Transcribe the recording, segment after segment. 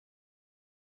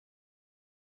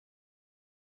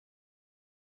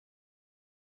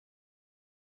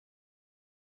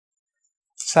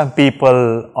Some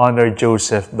people honor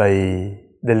Joseph by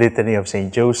the Litany of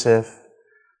Saint Joseph,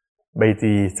 by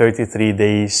the 33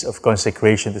 days of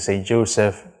consecration to Saint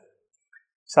Joseph.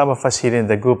 Some of us here in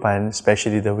Dagupan,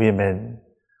 especially the women,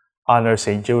 honor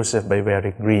Saint Joseph by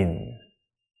wearing green.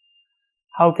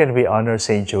 How can we honor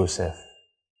Saint Joseph?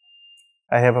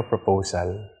 I have a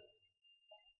proposal.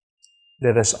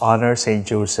 Let us honor Saint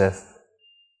Joseph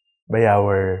by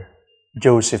our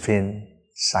Josephine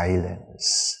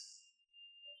silence.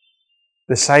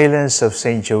 The silence of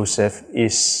Saint Joseph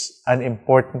is an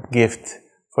important gift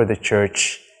for the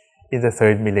Church in the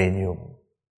third millennium.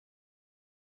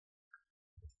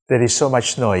 There is so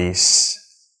much noise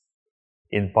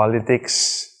in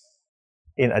politics,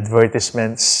 in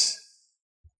advertisements,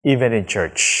 even in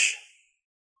church.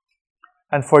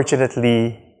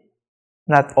 Unfortunately,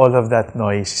 not all of that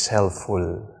noise is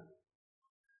helpful.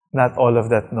 Not all of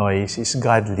that noise is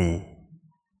godly.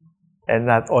 And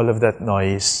not all of that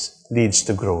noise leads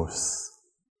to growth.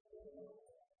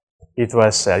 It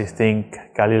was, I think,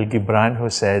 Khalil Gibran who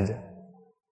said,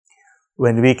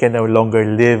 when we can no longer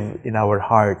live in our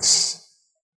hearts,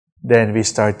 then we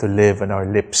start to live on our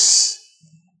lips.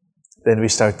 Then we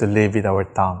start to live in our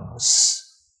tongues.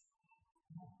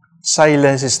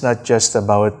 Silence is not just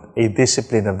about a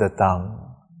discipline of the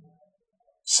tongue.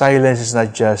 Silence is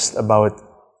not just about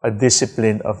a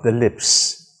discipline of the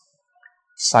lips.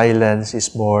 Silence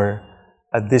is more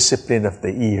a discipline of the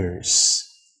ears.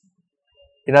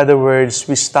 In other words,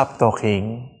 we stop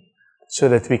talking so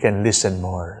that we can listen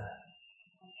more.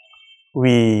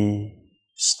 We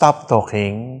stop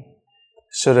talking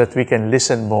so that we can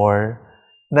listen more,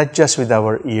 not just with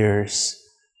our ears,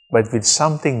 but with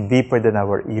something deeper than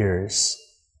our ears.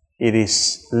 It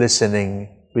is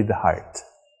listening with the heart.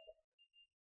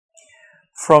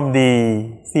 From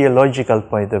the theological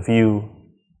point of view,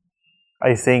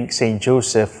 I think Saint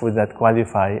Joseph would not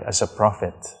qualify as a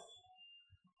prophet,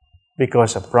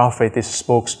 because a prophet is a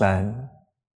spokesman,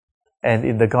 and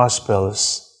in the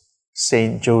Gospels,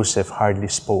 Saint Joseph hardly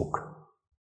spoke.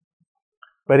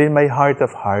 But in my heart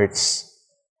of hearts,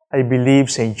 I believe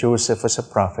Saint Joseph was a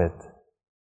prophet.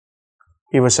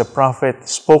 He was a prophet,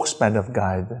 spokesman of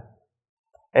God,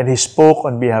 and he spoke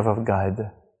on behalf of God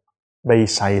by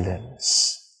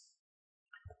silence.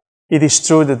 It is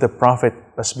true that the prophet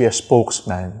must be a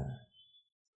spokesman,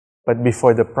 but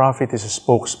before the prophet is a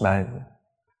spokesman,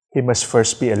 he must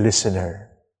first be a listener.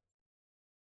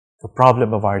 The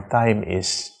problem of our time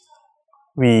is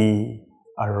we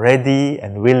are ready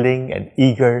and willing and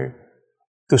eager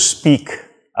to speak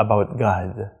about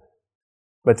God,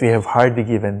 but we have hardly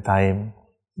given time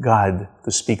God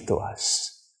to speak to us.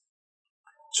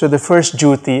 So the first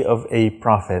duty of a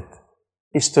prophet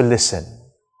is to listen.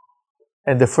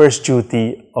 And the first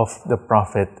duty of the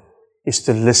prophet is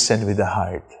to listen with the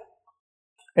heart.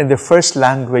 And the first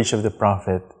language of the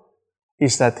prophet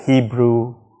is not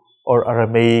Hebrew or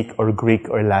Aramaic or Greek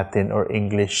or Latin or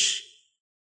English.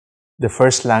 The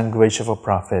first language of a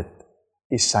prophet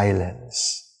is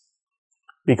silence.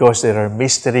 Because there are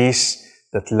mysteries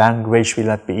that language will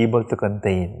not be able to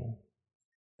contain.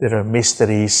 There are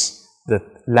mysteries that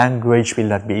language will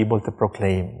not be able to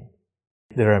proclaim.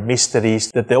 There are mysteries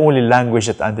that the only language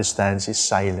that understands is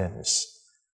silence,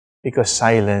 because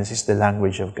silence is the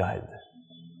language of God.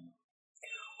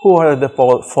 Who are the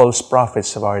false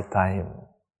prophets of our time?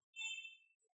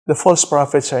 The false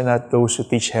prophets are not those who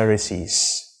teach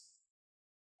heresies.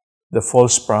 The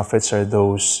false prophets are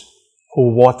those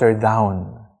who water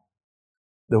down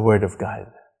the Word of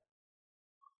God,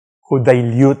 who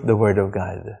dilute the Word of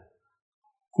God,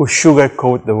 who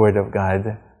sugarcoat the Word of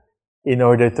God in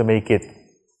order to make it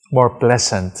more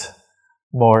pleasant,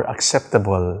 more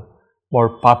acceptable,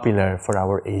 more popular for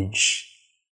our age.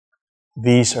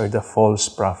 These are the false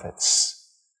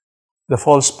prophets. The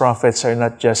false prophets are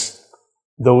not just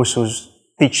those who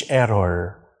teach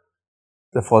error.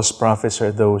 The false prophets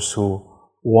are those who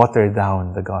water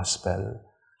down the gospel,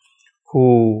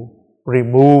 who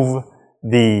remove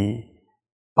the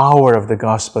power of the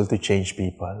gospel to change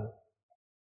people.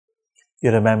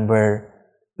 You remember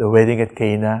the wedding at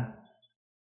Cana,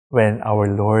 when our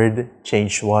Lord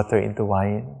changed water into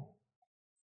wine?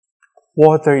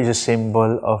 Water is a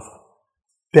symbol of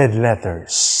dead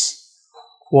letters.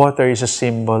 Water is a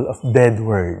symbol of dead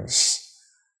words.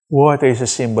 Water is a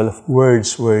symbol of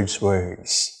words, words,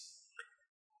 words.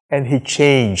 And He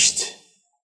changed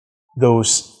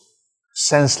those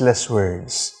senseless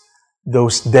words,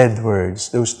 those dead words,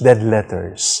 those dead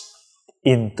letters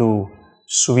into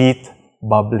sweet,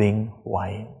 bubbling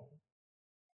wine.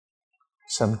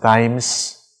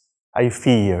 Sometimes I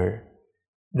fear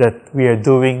that we are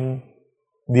doing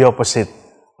the opposite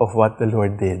of what the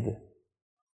Lord did.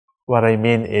 What I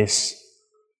mean is,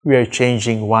 we are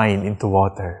changing wine into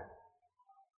water.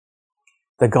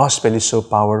 The gospel is so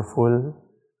powerful.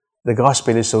 The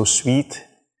gospel is so sweet.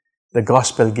 The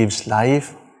gospel gives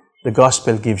life. The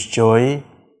gospel gives joy.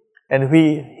 And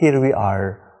here we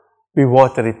are. We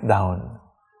water it down.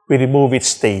 We remove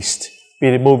its taste. We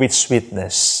remove its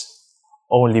sweetness.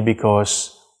 Only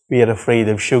because we are afraid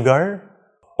of sugar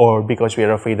or because we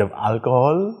are afraid of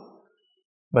alcohol.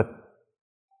 But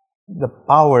the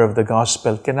power of the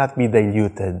gospel cannot be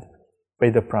diluted by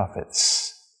the prophets.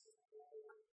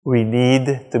 We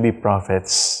need to be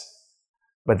prophets,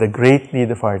 but the great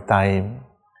need of our time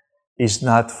is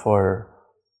not for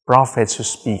prophets who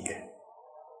speak,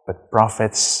 but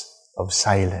prophets of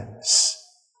silence.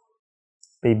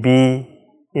 Maybe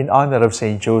in honor of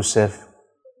Saint Joseph,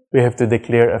 we have to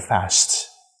declare a fast.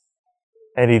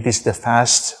 And it is the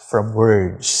fast from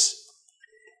words.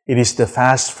 It is the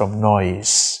fast from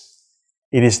noise.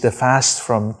 It is the fast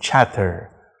from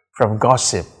chatter, from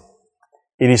gossip.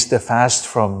 It is the fast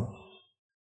from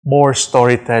more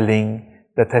storytelling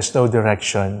that has no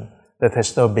direction, that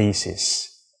has no basis.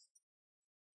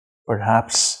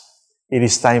 Perhaps it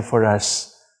is time for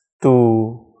us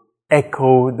to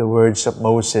echo the words of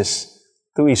Moses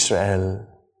to Israel.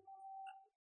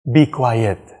 Be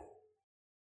quiet.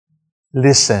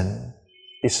 Listen,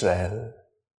 Israel.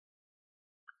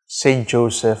 Saint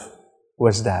Joseph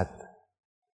was that.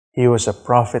 He was a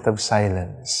prophet of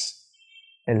silence.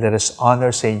 And let us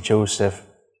honor Saint Joseph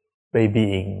by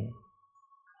being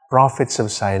prophets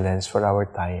of silence for our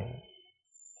time.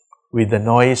 With the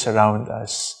noise around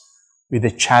us, with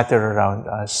the chatter around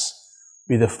us,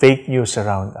 with the fake news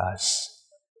around us,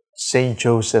 Saint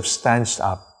Joseph stands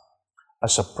up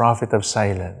as a prophet of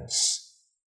silence.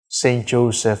 Saint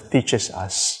Joseph teaches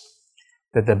us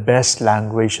that the best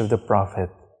language of the prophet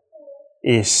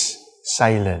is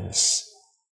silence,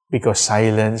 because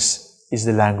silence is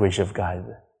the language of God.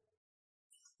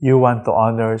 You want to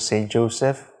honor Saint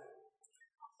Joseph?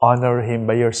 Honor him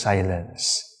by your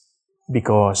silence,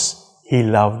 because he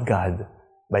loved God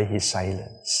by his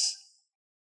silence.